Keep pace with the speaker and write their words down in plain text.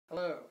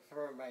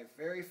my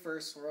very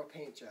first swirl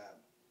paint job.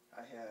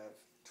 I have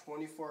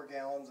 24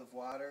 gallons of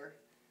water,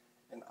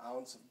 an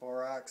ounce of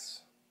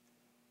borax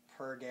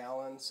per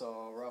gallon,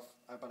 so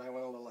but I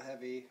went a little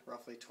heavy,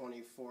 roughly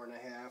 24 and a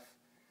half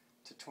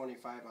to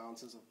 25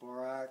 ounces of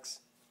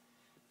borax.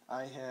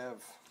 I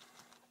have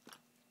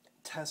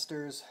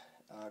testers,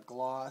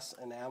 gloss,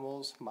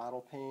 enamels,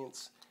 model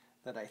paints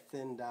that I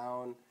thin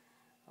down.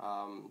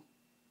 I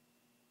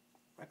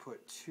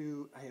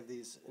have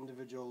these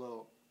individual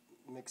little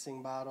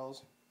mixing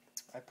bottles.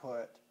 I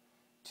put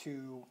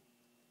 2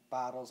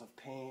 bottles of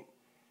paint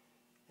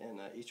in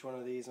each one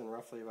of these, and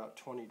roughly about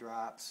 20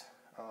 drops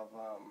of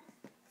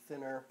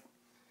thinner,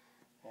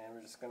 and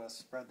we're just going to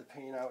spread the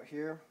paint out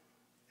here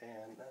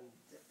and then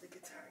dip the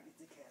guitar and get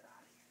the cat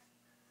out of here.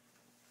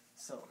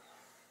 So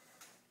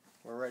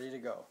we're ready to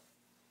go.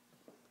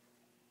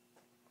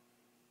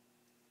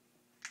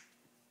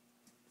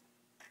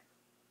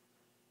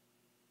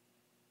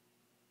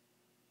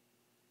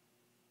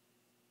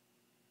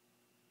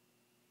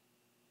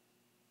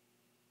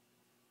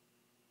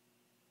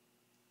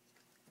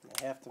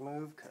 I have to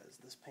move because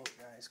this paint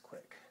dries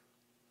quick.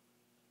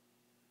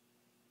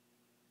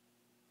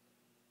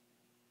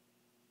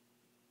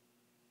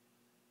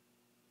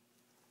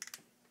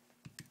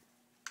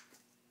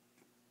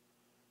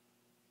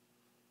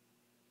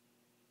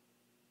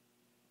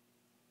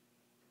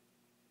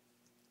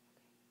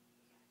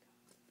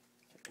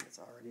 It's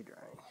already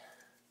drying.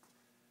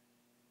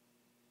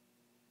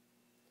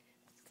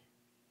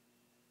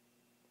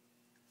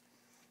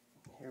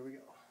 Here we go.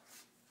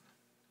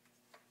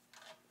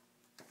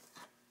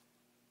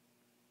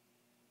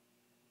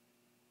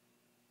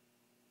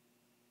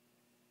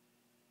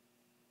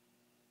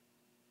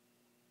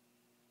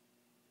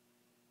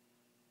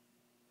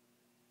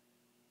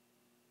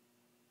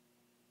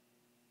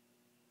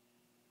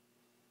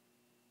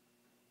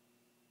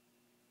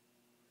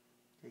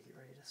 Okay, get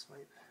ready to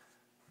swipe.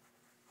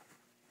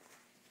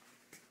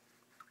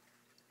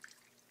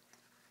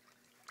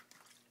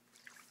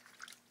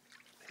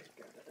 Okay,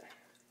 got it.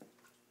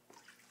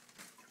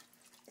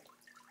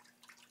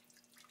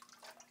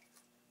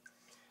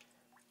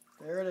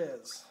 There it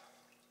is.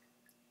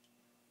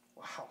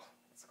 Wow,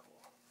 that's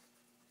cool.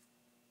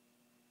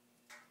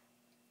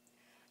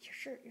 Your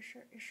shirt, your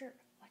shirt, your shirt.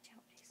 Watch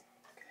out, Jason.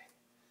 Okay.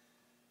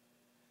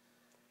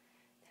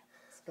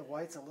 The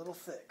white's a little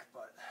thick,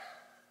 but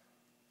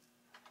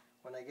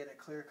when I get it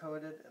clear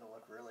coated, it'll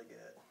look really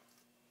good.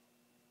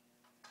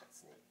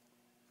 That's neat.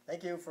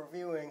 Thank you for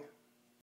viewing.